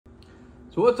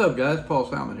So what's up guys, Paul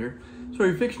Salmon here. So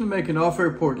you're fixing to make an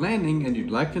off-airport landing and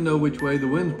you'd like to know which way the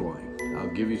wind's blowing. I'll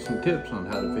give you some tips on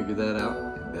how to figure that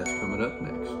out, and that's coming up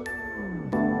next.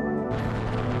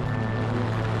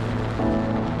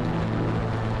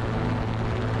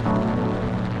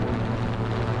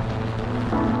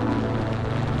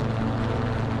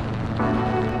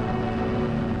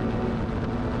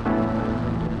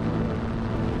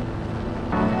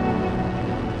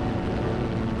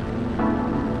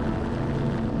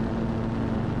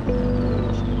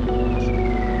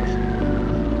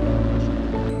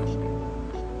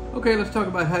 Okay, let's talk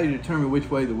about how you determine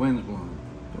which way the wind's blowing.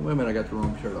 Wait a minute, I got the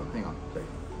wrong shirt on. Hang on a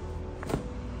second.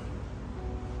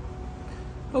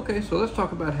 Okay, so let's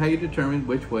talk about how you determine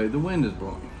which way the wind is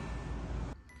blowing.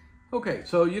 Okay,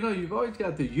 so you've always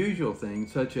got the usual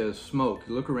things such as smoke.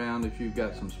 You look around, if you've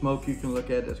got some smoke you can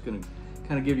look at, that's going to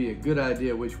kind of give you a good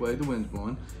idea which way the wind's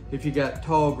blowing. If you got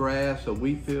tall grass, a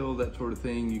wheat field, that sort of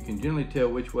thing, you can generally tell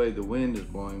which way the wind is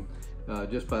blowing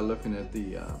just by looking at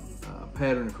the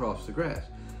pattern across the grass.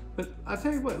 But I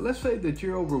tell you what, let's say that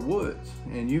you're over woods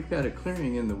and you've got a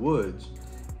clearing in the woods,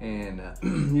 and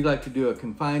you'd like to do a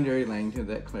confined area landing to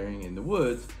that clearing in the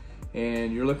woods,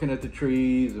 and you're looking at the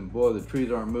trees, and boy, the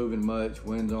trees aren't moving much.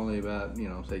 Wind's only about,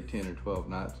 say 10 or 12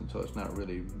 knots, and so it's not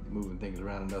really moving things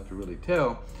around enough to really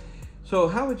tell. So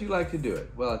how would you like to do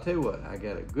it? Well, I'll tell you what, I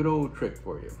got a good old trick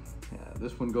for you.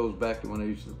 This one goes back to when I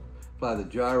used to fly the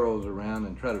gyros around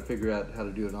and try to figure out how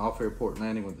to do an off-airport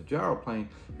landing with the gyro plane.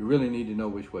 You really need to know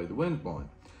which way the wind's blowing.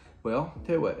 Well,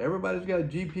 tell you what, everybody's got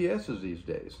GPSs these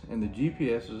days, and the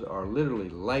GPSs are literally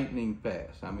lightning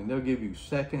fast. I mean, they'll give you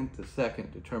second to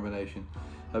second determination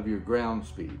of your ground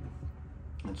speed.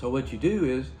 And so what you do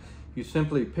is you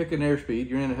simply pick an airspeed.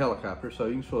 You're in a helicopter, so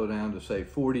you can slow down to say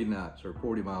 40 knots or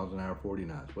 40 miles an hour, 40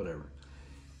 knots, whatever.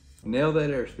 Nail that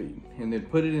airspeed and then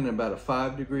put it in about a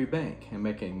 5-degree bank and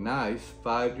make a nice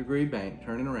 5-degree bank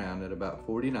turning around at about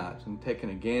 40 knots and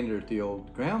taking a gander at the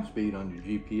old ground speed on your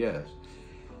GPS.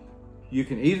 You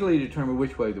can easily determine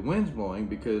which way the wind's blowing,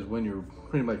 because when you're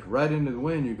pretty much right into the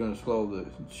wind, you're going to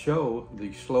show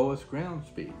the slowest ground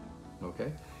speed.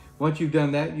 Okay. Once you've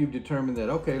done that, you've determined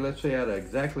that, okay, let's say out of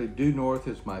exactly due north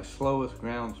is my slowest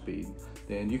ground speed.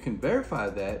 Then you can verify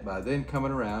that by then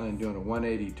coming around and doing a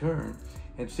 180 turn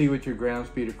and see what your ground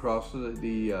speed across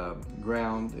the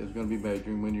ground is going to be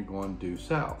measuring when you're going due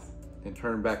south. Then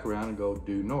turn back around and go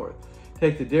due north.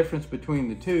 Take the difference between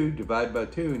the two, divide by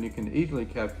 2, and you can easily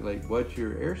calculate what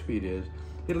your airspeed is,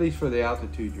 at least for the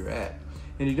altitude you're at.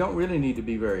 And you don't really need to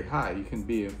be very high. You can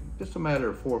be just a matter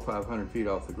of 400 or 500 feet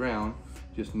off the ground.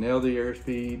 Just nail the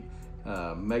airspeed,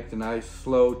 make the nice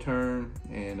slow turn,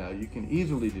 and you can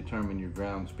easily determine your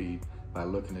ground speed by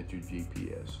looking at your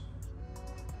GPS.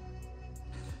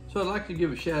 So I'd like to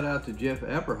give a shout out to Jeff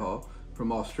Aperhall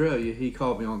from Australia. He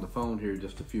called me on the phone here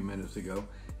just a few minutes ago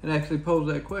and actually posed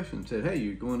that question. Said, hey,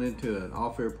 you're going into an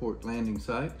off-airport landing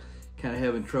site, kind of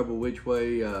having trouble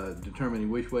determining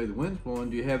which way the wind's blowing.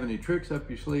 Do you have any tricks up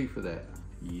your sleeve for that?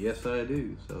 Yes, I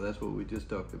do. So that's what we just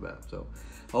talked about. So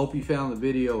I hope you found the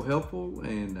video helpful,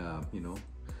 and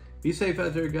be safe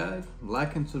out there, guys.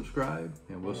 Like and subscribe,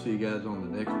 and we'll see you guys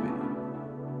on the next video.